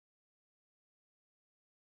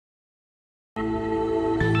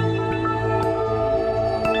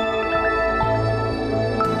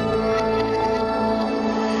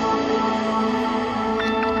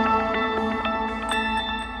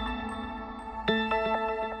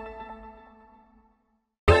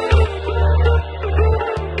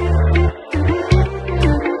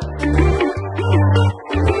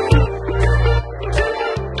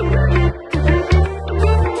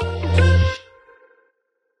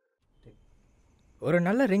ஒரு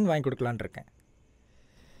நல்ல ரிங் வாங்கி கொடுக்கலான்னு இருக்கேன்.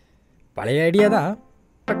 பழைய ஐடியா தான்,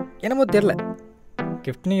 பட் என்னமோ தெரில,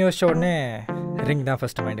 கிஃப்ட்னு யோசிச்ச உடனே ரிங் தான்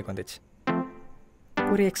ஃபஸ்ட்டு மைண்டுக்கு வந்துச்சு.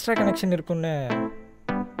 ஒரு எக்ஸ்ட்ரா கனெக்ஷன் இருக்குன்னு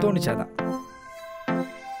தோணுச்சாதான்.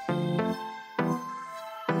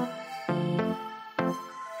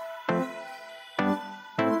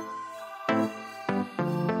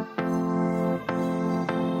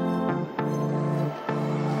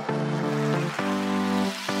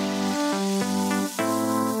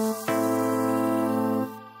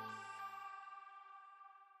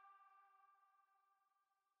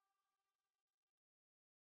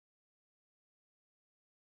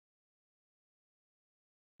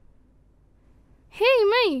 ஹே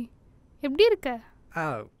இமை, எப்படி இருக்க?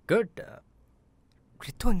 குட்.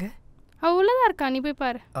 ரித்து அங்க? அவ உள்ளதா இருக்கா, நீ போய்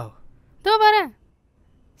பாரு. தோ வரேன்.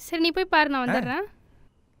 சரி நீ போய் பாரு, நான் வந்துடுறேன்.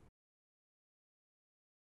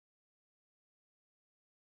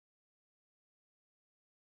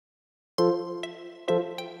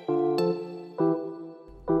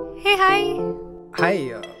 Hey hi. Hi,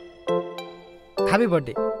 happy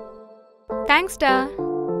birthday. தேங்க்ஸ்டா.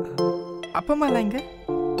 அப்பா அம்மா எல்லாம் இங்க?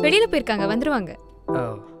 வெளியில போயிருக்காங்க, வந்துருவாங்க.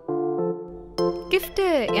 கிஃப்ட்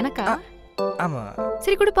எனக்கா? ஆமா.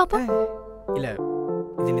 சரி கொடு பாப்போம். இல்ல,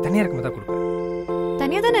 இது நீ தனியா இருக்கும்போது தான் கொடுப்பேன்.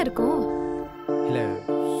 தனியா தானே இருக்கும். இல்ல,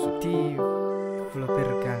 சுத்தி இவ்வளோ பேர்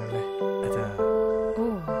இருக்காங்கல்ல, அதான். ஓ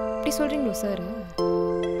அப்படி சொல்றீங்களோ சார்?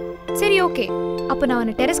 சரி ஓகே, அப்போ நான்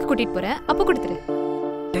உன்னை டெரஸ்க்கு கூட்டிட்டு போறேன், அப்போ கொடுத்துரு.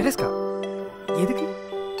 டெரஸ்கா? எதுக்கு?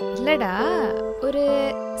 இல்லடா, ஒரு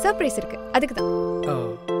சர்ப்ரைஸ் இருக்கு, அதுக்கு தான்.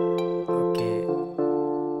 ஓகே,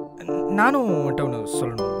 நானும் உன்கிட்ட ஒன்று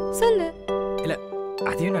சொல்லணும். சொல்லு. இல்லை,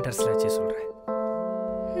 அதையும் நான் டெரஸில் வச்சே சொல்கிறேன்.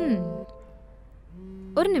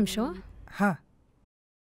 ஒரு நிமிஷம்.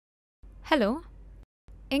 ஹலோ,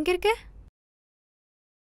 எங்க இருக்க?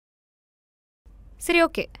 சரி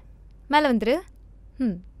ஓகே, மேலே வந்துரு.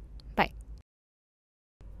 பாய்.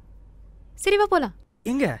 சரி வா போலாம்.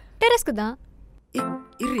 எங்க? டெரஸ்க்கு தான்.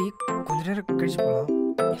 இரு, கொஞ்ச நேரம் கழிச்சு போகலாம்.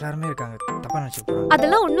 எல்லாருமே இருக்காங்க, தப்பா நினைச்சு போறாங்க.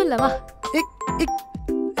 அதெல்லாம் ஒண்ணும் இல்ல, வா.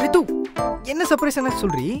 ரித்து, என்ன சர்ப்ரைஸ் என்ன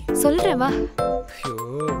சொல்றீ? சொல்றேன் வா. ஐயோ,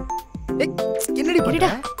 என்னடி பண்ற?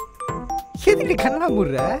 எதுக்கு கண்ணா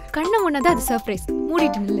மூடுற? கண்ணை மூடினது அது சர்ப்ரைஸ்,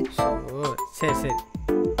 மூடிட்டு நில்லு. ஓ சரி சரி.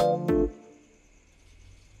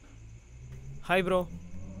 Hi bro.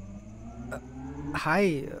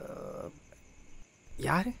 ஹாய்.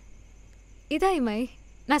 யாரு? இதா இமை,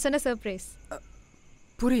 நான் சொன்ன சர்ப்ரைஸ்.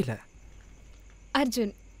 புரியல.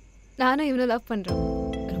 அர்ஜுன், நானும் இவனை லவ் பண்றோம்.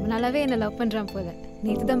 ரொம்ப நாளாவே என்ன லவ் பண்றான் போல.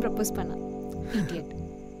 நேற்று தான் ப்ரப்போஸ் பண்ணான். இடியட்.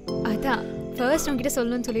 அதான் ஃபர்ஸ்ட் உன்கிட்ட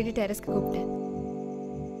சொல்லணும்னு சொல்லிட்டு டெரஸ்க்கு கூப்பிட்டேன்.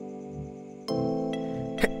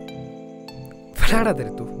 விளையாடாத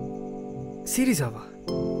ரித்து, சீரியஸாவா?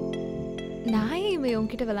 நான் ஏன் இவன்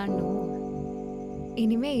உன்கிட்ட விளையாடணும்?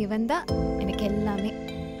 இனிமே இவன் தான் எனக்கு எல்லாமே.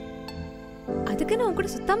 அதுக்கு நான் உன்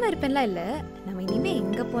கூட சுத்தாம இருப்பேன்லாம் இல்லை. நம்ம இனிமே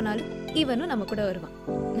எங்க போனாலும் இவனும் நம்ம கூட வருவான்.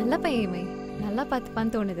 நல்ல பையன் இமை, நல்லா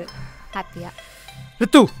பார்த்துப்பான்னு தோணுது. ஹாப்பியா?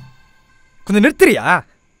 ரித்து, கொஞ்சம் நிறுத்துறியா?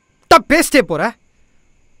 பேசிட்டே போற.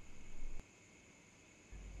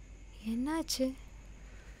 என்னாச்சு?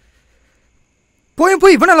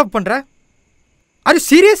 போய் இவனை லவ் பண்ற? Are you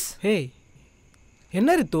serious? ஹே,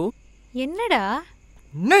 என்ன ரித்து? என்னடா?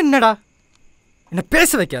 என்னடா? என்ன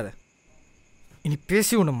பேச வைக்காத. இனி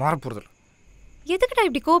பேசி உன்னை மாற போறதில்ல. எதுக்குடா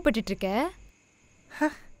இப்படி கோவப்பட்டு இருக்க?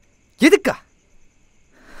 எதுக்கா?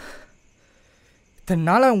 இத்தனை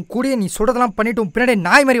நாளா உன் கூடயே நீ சொல்றதெல்லாம் பண்ணிட்டு உன் பின்னாடி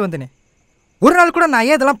நாய் மாதிரி வந்தனே. ஒரு நாள் கூட நான்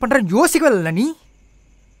ஏன் இதெல்லாம் பண்றேன்னு யோசிக்கவே இல்லை. நீ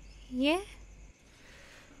ஏன்?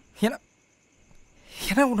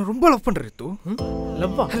 ஏன்னா உன்னை ரொம்ப லவ் பண்ற ரித்து.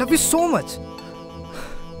 லவ்வா? I love you so much.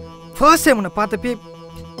 First time உன்னை பார்த்தப்பே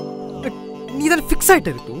நீ தான் ஃபிக்ஸ்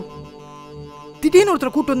ஆயிட்ட ரித்து. திடீர்னு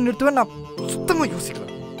ஒருத்தரை கூட்டு வந்து நிறுத்துவேன் நான் சுத்தமா யோசிக்கல.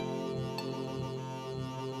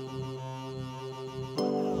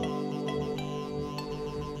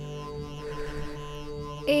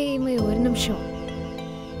 ஏய் ஒரு நிமிஷம்,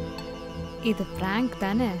 இது பிராங்க்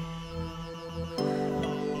தானே?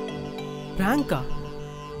 பிராங்கா?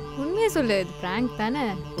 உண்மையை சொல்லு, இது பிராங்க் தானே?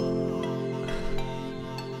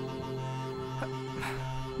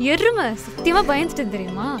 எருமை சத்தியமா பயந்துட்டு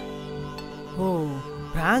தெரியுமா? ஓ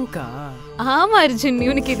பிராங்கா? ஆமா அர்ஜுன்,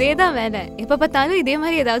 இவனுக்கு இதே தான் வேலை. எப்ப பார்த்தாலும் இதே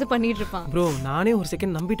மாதிரி ஏதாவது பண்ணிட்டு இருப்பான். ப்ரோ நானே ஒரு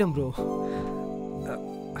செகண்ட் நம்பிட்டேன் ப்ரோ.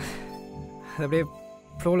 அது அப்படியே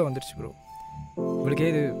ஃப்ளோவில் வந்துடுச்சு ப்ரோ.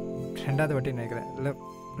 உங்களுக்கே இது ரெண்டாவது வாட்டி நினைக்கிறேன்.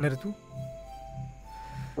 இல்லை ரித்து?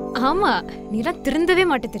 ஆமா, நீலாம் திருந்தவே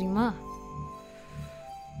மாட்டே தெரியுமா?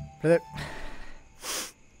 Brother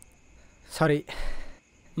sorry.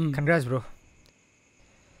 Congrats bro.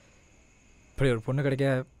 இப்படி ஒரு பொண்ணு கிடைக்க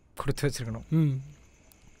கொடுத்து வச்சுருக்கணும்.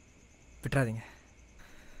 விட்டுறாதீங்க.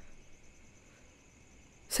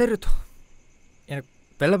 சரி ரித்து, எனக்கு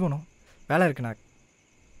வெளில போகணும், வேலை இருக்கு, நான்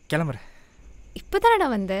கிளம்புறேன். இப்போ தானடா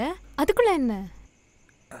வந்த, அதுக்குள்ளே என்ன?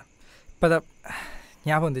 இப்போ தான்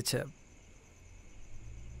ஞாபகம் வந்துச்சு.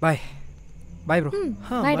 பாய் bye bro.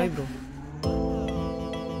 Bye bro.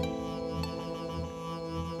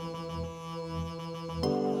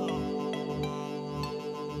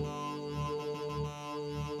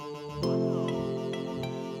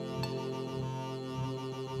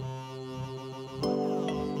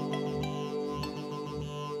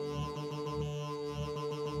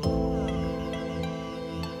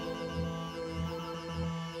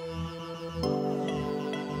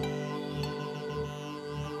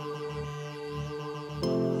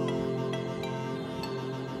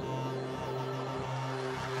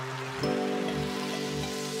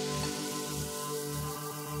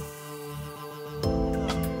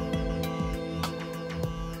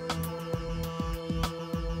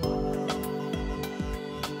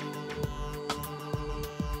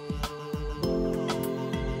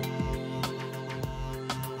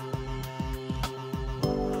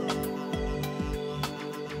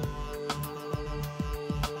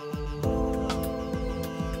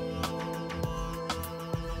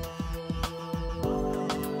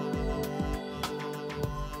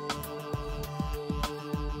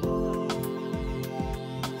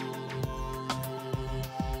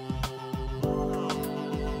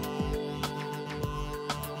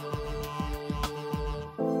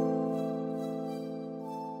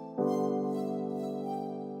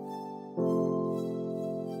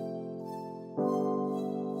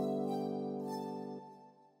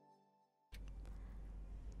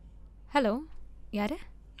 Hello, யாரு?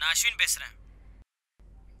 நான் அஸ்வின் பேசுறேன்.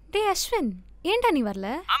 டேய் அஸ்வின், ஏன்டா நீ வரல?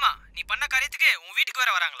 ஆமா, நீ பண்ண காரியத்துக்கு உன் வீட்டுக்கு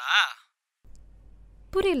வேற வராங்களா?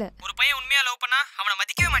 புரியல. ஒரு பையன் உண்மையா லவ் பண்ணா அவனை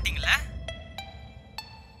மதிக்கவே மாட்டீங்கல்ல?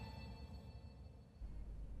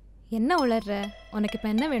 என்ன உளர்ற? உனக்கு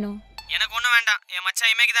இப்போ என்ன வேணும்? எனக்கு ஒன்றும் வேண்டாம், என்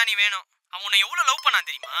மச்சான் இமைக்கு தான் நீ வேணும். அவன் உன்னை எவ்வளோ லவ் பண்ணான்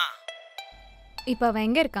தெரியுமா? இப்போ அவன்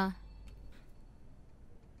எங்கே இருக்கான்?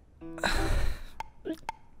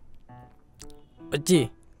 வச்சி,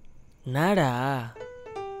 நாடா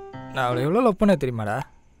நான் அவளை எவ்வளோ லவ் பண்ண தெரியுமாடா?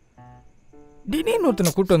 திடீர்னு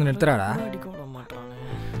ஒருத்தனை கூப்பிட்டு வந்து நிறுத்துறாடா. அடிக்க விட மாட்டானே.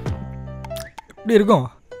 இப்படி இருக்கும்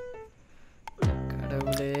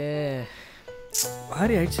கடவுளே.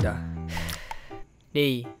 மாறி ஆயிடுச்சுடா.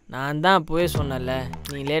 டேய், நான் தான் அப்போவே சொன்னல,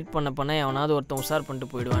 நீ லேட் பண்ண எவனாவது ஒருத்தன் உஷார்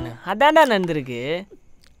பண்ணிட்டு போயிடுவான்னு. அதான்டா நடந்திருக்கு.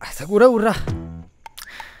 அதை கூட விட்றா.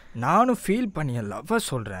 நானும் ஃபீல் பண்ணி என் லவ்வை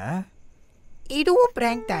சொல்கிறேன். இதுவும்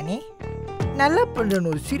ப்ராங்க் தானே, நல்லா பண்ணுறன்னு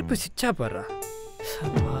ஒரு சிரிப்பு சிச்சா பாடுறா.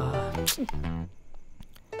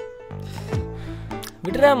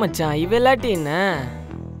 விடுறா மச்சான், இவெல்லாட்டி என்ன?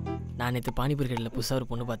 நான் நேற்று பானிபூரி கடையில் புதுசாக ஒரு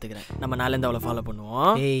பொண்ணு பார்த்துக்கிறேன். நம்ம நாலேருந்து அவளை ஃபாலோ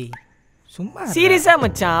பண்ணுவோம். ஏய் சும்மா சீரியஸா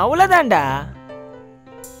மச்சான், அவ்வளோதான்டா.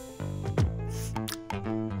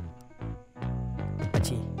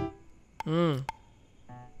 வச்சி,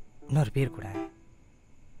 இன்னொரு பேர் கூட.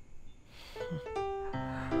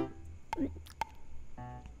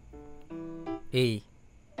 ஏய்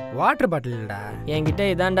வாட்டர் பாட்டில் இல்லடா என்கிட்ட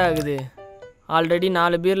இதாண்டா ஆகுது. ஆல்ரெடி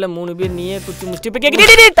 4 பீரில் 3 பீர் நீயே குச்சி முடிச்சு இப்போ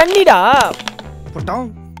கேட்குறீ தண்ணிடா போட்டோம்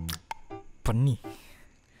பண்ணி.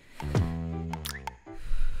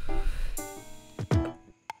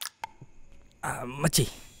 மச்சி,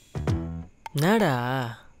 என்னடா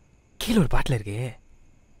கீழே ஒரு பாட்டில் இருக்கு,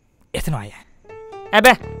 எத்தனை வாய?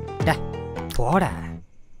 ஏபே போடா.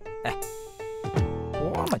 போ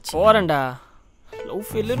மச்சி. போறேன்டா. லவ்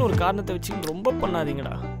ஃபெயிலியர்னு ஒரு காரணத்தை வச்சு ரொம்ப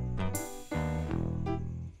பண்ணாதீங்கடா.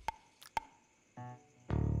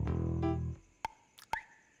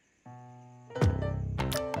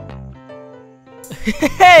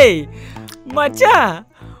 மச்சான்,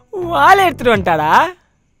 வாழை எடுத்துட்டு வந்துட்டாடா.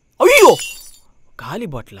 ஐயோ, காலி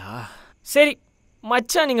பாட்டிலா? சரி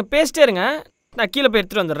மச்சான், நீங்கள் பேசிட்டே இருங்க, நான் கீழே போய்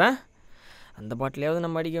எடுத்துகிட்டு வந்துடுறேன். அந்த பாட்டிலையாவது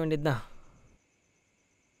நம்ம அடிக்க வேண்டியது தான்.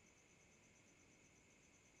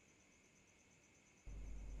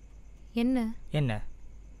 என்ன என்ன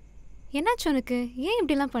என்னாச்சு உனக்கு? ஏன்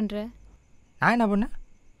இப்படிலாம் பண்ணுற? நான் என்ன பண்ணேன்?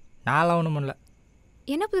 நான்லாம் ஒன்றும் பண்ணல.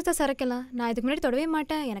 என்ன புதுசாக சரக்கலாம்? நான் இதுக்கு முன்னாடி தொடவே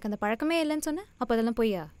மாட்டேன், எனக்கு அந்த பழக்கமே இல்லைன்னு சொன்னேன். அப்போ அதெல்லாம்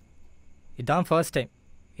பொய்யா? இதுதான் ஃபர்ஸ்ட் டைம்.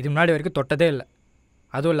 இது முன்னாடி வரைக்கும் தொட்டதே இல்லை.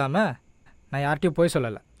 அதுவும் இல்லாமல் நான் யார்கிட்டையும் போய்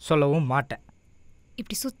சொல்லலை, சொல்லவும் மாட்டேன்.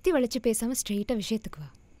 இப்படி சுற்றி வளைச்சி பேசாமல் ஸ்ட்ரெயிட்டாக விஷயத்துக்கு வா.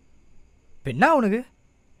 பின்னா உனக்கு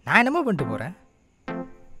நான் என்னமோ பண்ணிட்டு போகிறேன்?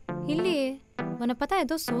 இல்லையே, உன்னை பார்த்தா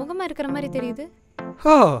ஏதோ சோகமாக இருக்கிற மாதிரி தெரியுது.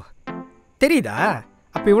 ஓ தெரியுதா?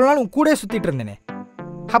 அப்போ இவ்வளோ நாள் உன் கூட சுற்றிட்டு இருந்தேனே,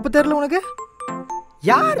 அப்போ தெரில உனக்கு?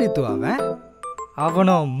 யார் ரித்து அவன்?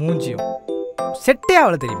 அவனும் மூஞ்சியும் செட்டே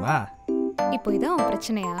ஆகல தெரியுமா? இப்போ இதான் உன்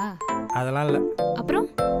பிரச்சனையா? அதெல்லாம் இல்லை. அப்புறம்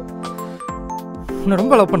உன்னை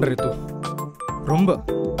ரொம்ப லவ் பண்ணுற ரித்து, ரொம்ப.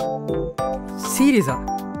 சீரியஸா?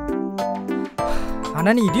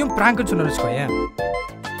 ஆனால் நீ இதையும் ப்ராங்க்னு சொன்ன வச்சுக்கோயேன்,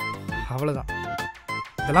 அவ்வளோதான்.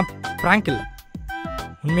 இதெல்லாம் ப்ராங்க் இல்லை,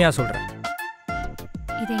 உண்மையாக சொல்கிறேன்.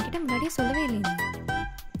 இது என்கிட்ட முன்னாடியே சொல்லவே இல்லையே.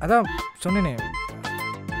 அதான் சொன்னேனே.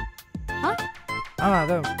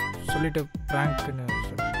 அதான் சொல்லிட்டு ப்ராங்க்னு சொல்லு.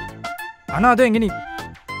 ஆனால் அதுவும் எங்கே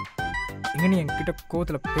நீ என்கிட்ட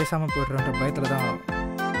கோவத்தில் பேசாமல் போய்டுறன்ற பயத்தில் தான்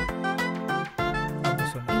அப்படி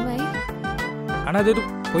சொன்னேன். ஆனால் அது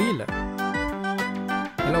எதுவும் பொய் இல்லை,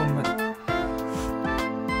 எல்லாம் உண்மை.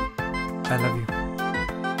 I love you.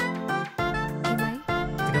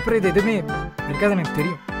 இதுக்கப்புறம் இது எதுவுமே இருக்காது எனக்கு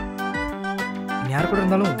தெரியும். நீ யார் கூட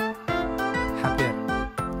இருந்தாலும் ஹாப்பியாக.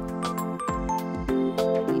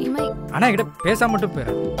 ஆனால் என்கிட்ட பேசாம மட்டும்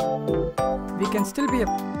போயிடாது. we can still be a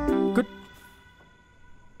good.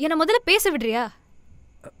 என்ன முதல்ல பேச விடுறியா?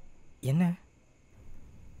 என்ன?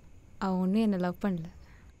 அவன் ஒன்றும் என்னை லவ் பண்ணல.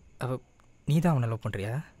 நீ தான் அவனை லவ்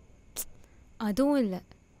பண்ணுறியா? அதுவும் இல்லை.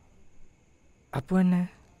 அப்போ என்ன?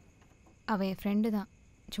 அவன் என் ஃப்ரெண்டு தான்.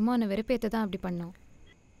 சும்மா அவனை வெறுப்பேற்ற தான் அப்படி பண்ணோம்.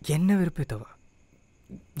 என்ன வெறுப்பேற்றவா?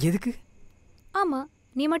 எதுக்கு? ஆமாம்,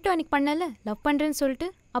 நீ மட்டும் அன்றைக்கி பண்ணல லவ் பண்ணுறேன்னு சொல்லிட்டு,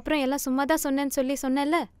 அப்புறம் எல்லாம் சும்மா தான் சொன்னேன்னு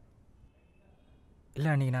சொன்னல. இல்லை,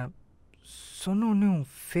 அன்றைக்கி நான் சொன்ன ஒன்றும்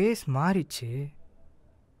ஃபேஸ் மாறிச்சு,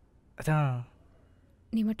 அதான்.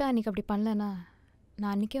 நீ மட்டும் அன்றைக்கி அப்படி பண்ணலனா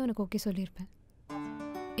நான் அன்றைக்கே உனக்கு ஓகே சொல்லியிருப்பேன்.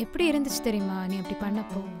 எப்படி இருந்துச்சு தெரியுமா நீ அப்படி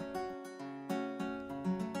பண்ணப்போ?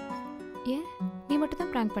 ஏன் நீ மட்டும்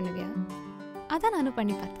தான் ப்ராங்க் பண்ணுவியா? அதான் நானும்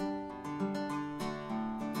பண்ணி பார்த்தேன்.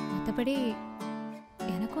 மற்றபடி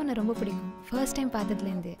எனக்கும் உன்னை ரொம்ப பிடிக்கும். ஃபர்ஸ்ட் டைம்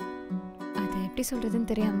பார்த்ததுலேருந்து அதை எப்படி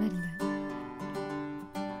சொல்கிறதுன்னு தெரியாமல் இருந்தேன்.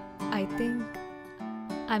 I think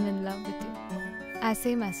I'm in love with you. As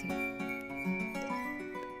same as you.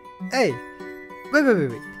 Hey,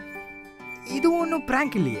 wait. இது ஒன்றும்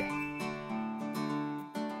prank இல்லையே.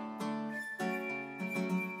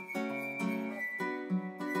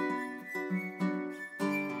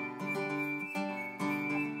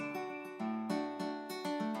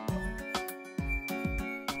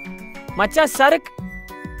 மச்சான் சரக்கு.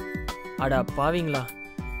 அடா பாவீங்களா,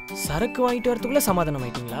 சரக்கு வாங்கிட்டு வரதுக்குள்ள சமாதானம்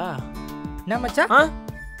ஆயிட்டீங்களா? என்ன மச்சான்?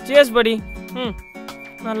 Cheers buddy.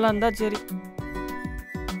 நல்லா இருந்தா சரி.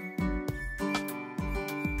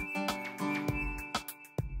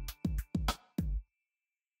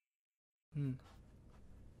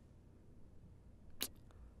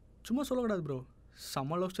 சும்மா சொல்லக்கூடாது ப்ரோ,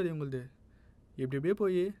 செம்ம லவ் ஸ்டோரி உங்களுது. எப்படியே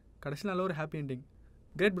போய் கடைசியில் நல்ல ஒரு ஹாப்பி என்டிங்.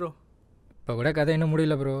 Great bro. இப்போ கூட கதை இன்னும்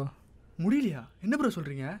முடியல ப்ரோ. முடியலையா? என்ன ப்ரோ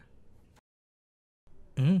சொல்கிறீங்க?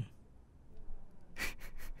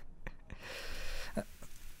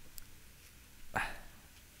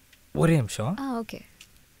 ஒரே நிமிஷம். ஓகே.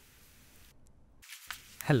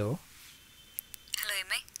 ஹலோ.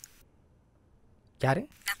 எம்ஐ. யாரு?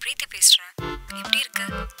 நான் பிரீத்தி பேசுகிறேன். எப்படி இருக்க?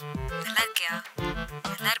 நல்லா இருக்கியா?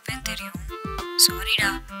 நல்லா இருப்பேன்னு தெரியும். சாரிடா,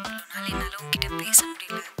 இவ்வளோ நாள் என்னால் உங்ககிட்ட பேச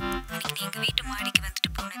முடியல. அன்றைக்கி நீ எங்கள் வீட்டு மாடிக்கு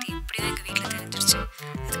வந்துட்டு போனது எப்படியோ எங்கள் வீட்டில் தெரிஞ்சிருச்சு.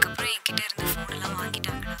 அதுக்கப்புறம் என்கிட்ட இருந்து ஃபோனெல்லாம்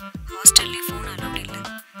வாங்கிட்டாங்கடா. ஹாஸ்டல்லேயும் ஃபோன் அலோடு இல்லை.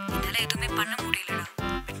 என்னால் எதுவுமே பண்ண முடியலடா.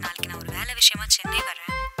 பட் நாளைக்கு நான் ஒரு வேலை விஷயமா சென்னை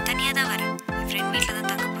வரேன். தனியாக தான் வரேன். என் ஃப்ரெண்ட் வீட்டில் தான்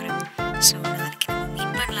தங்க போகிறேன். ஸோ நாளைக்கு நம்ம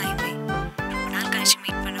மீட் பண்ணலாம். இம்மை ரொம்ப நாள் கழிச்சு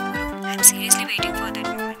மீட் பண்ண போகிறோம். I am seriously waiting for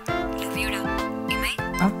that moment. Love யூடா இம்மை.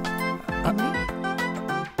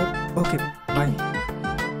 Okay bye.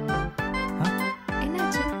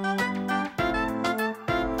 என்னாச்சு?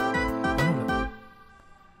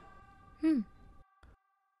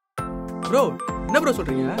 ப்ரோ என்ன ப்ரோ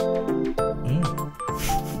சொல்கிறீங்க?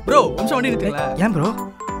 ப்ரோ வம்சம் வண்டி நிறுத்துங்களா? ஏன் ப்ரோ?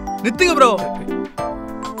 நிறுத்துங்க ப்ரோ.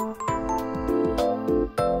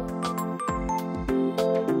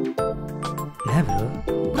 ஏன் ப்ரோ?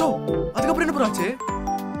 ப்ரோ அதுக்கப்புறம் என்ன ப்ரோ ஆச்சு?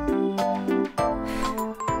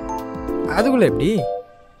 அதுக்குள்ள எப்படி?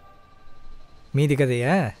 மீதி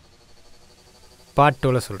கதையை பார்ட்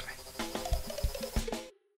 2ல சொல்கிறேன்.